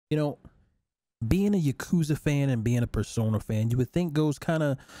You know, being a Yakuza fan and being a Persona fan, you would think goes kind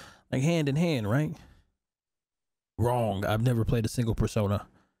of like hand in hand, right? Wrong. I've never played a single Persona.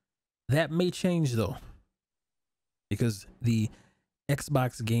 That may change though, because the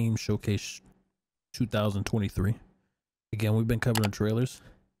Xbox Game Showcase 2023. Again, we've been covering trailers.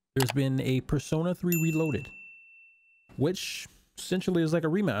 There's been a Persona 3 Reloaded, which essentially is like a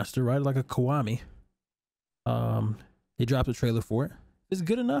remaster, right? Like a Kiwami. They dropped a trailer for it. If it's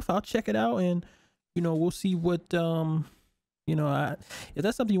good enough, I'll check it out, and you know, we'll see what you know, if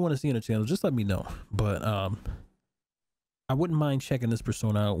that's something you want to see on the channel, just let me know. But I wouldn't mind checking this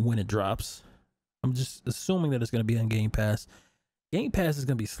Persona out when it drops. I'm just assuming that it's gonna be on Game Pass. Game Pass is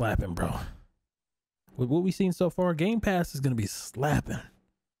gonna be slapping, bro. With what we've seen so far, Game Pass is gonna be slapping.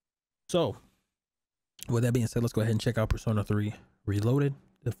 So with that being said, let's go ahead and check out Persona 3 Reloaded,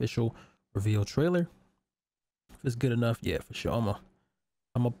 the official reveal trailer. If it's good enough, yeah, for sure. I'm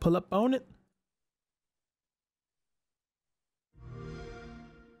gonna pull up on it.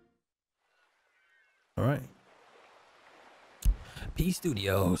 All right. P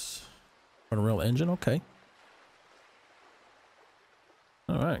Studios. Unreal Engine, okay.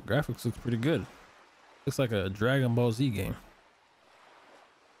 All right, graphics looks pretty good. Looks like a Dragon Ball Z game.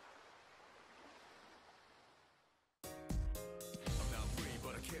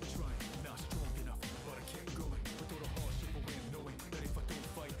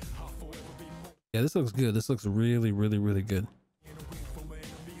 Yeah, this looks good. This looks really, really, really good.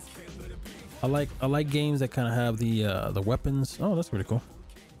 I like games that kind of have the weapons. Oh, that's pretty cool.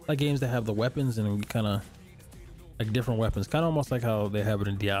 I like games that have the weapons and kind of like different weapons, kind of almost like how they have it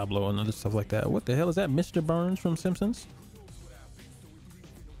in Diablo and other stuff like that. What the hell is that? Mr. Burns from Simpsons?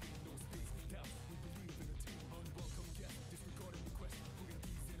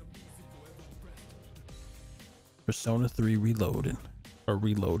 Persona 3 Reloaded, or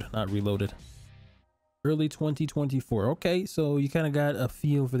Reload, not Reloaded. Early 2024. Okay, so you kind of got a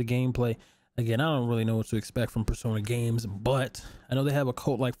feel for the gameplay. Again, I don't really know what to expect from Persona games, but I know they have a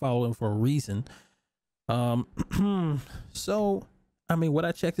cult-like following for a reason. So I mean, would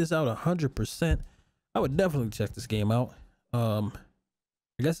I check this out 100%? I would definitely check this game out. I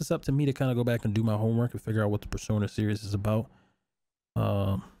guess it's up to me to kind of go back and do my homework and figure out what the Persona series is about.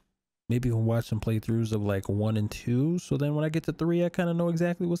 Maybe we'll watch some playthroughs of like 1 and 2, so then when I get to 3, I kind of know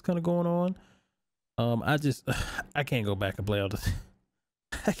exactly what's kind of going on. I can't go back and play all the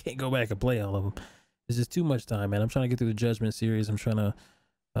I can't go back and play all of them. It's just too much time, man. I'm trying to get through the Judgment series. I'm trying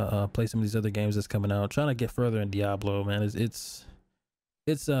to play some of these other games that's coming out. I'm trying to get further in Diablo, man. It's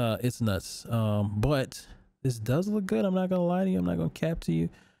nuts. But this does look good. I'm not gonna lie to you. I'm not gonna cap to you.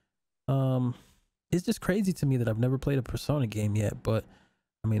 It's just crazy to me that I've never played a Persona game yet, but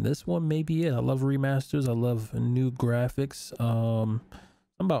I mean, this one may be it. I love remasters. I love new graphics.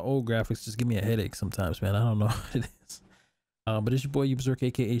 Something about old graphics just give me a headache sometimes, man. I don't know what it is. But it's your boy U-BEZERK,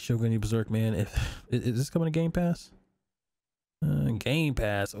 aka Shogun U-BEZERK, man. Is this coming to Game Pass? Game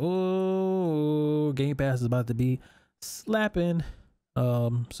Pass. Oh, Game Pass is about to be slapping.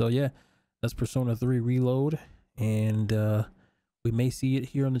 So yeah, that's Persona 3 Reload, and we may see it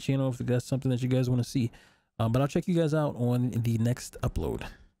here on the channel if that's something that you guys want to see. But I'll check you guys out on the next upload.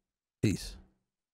 Peace.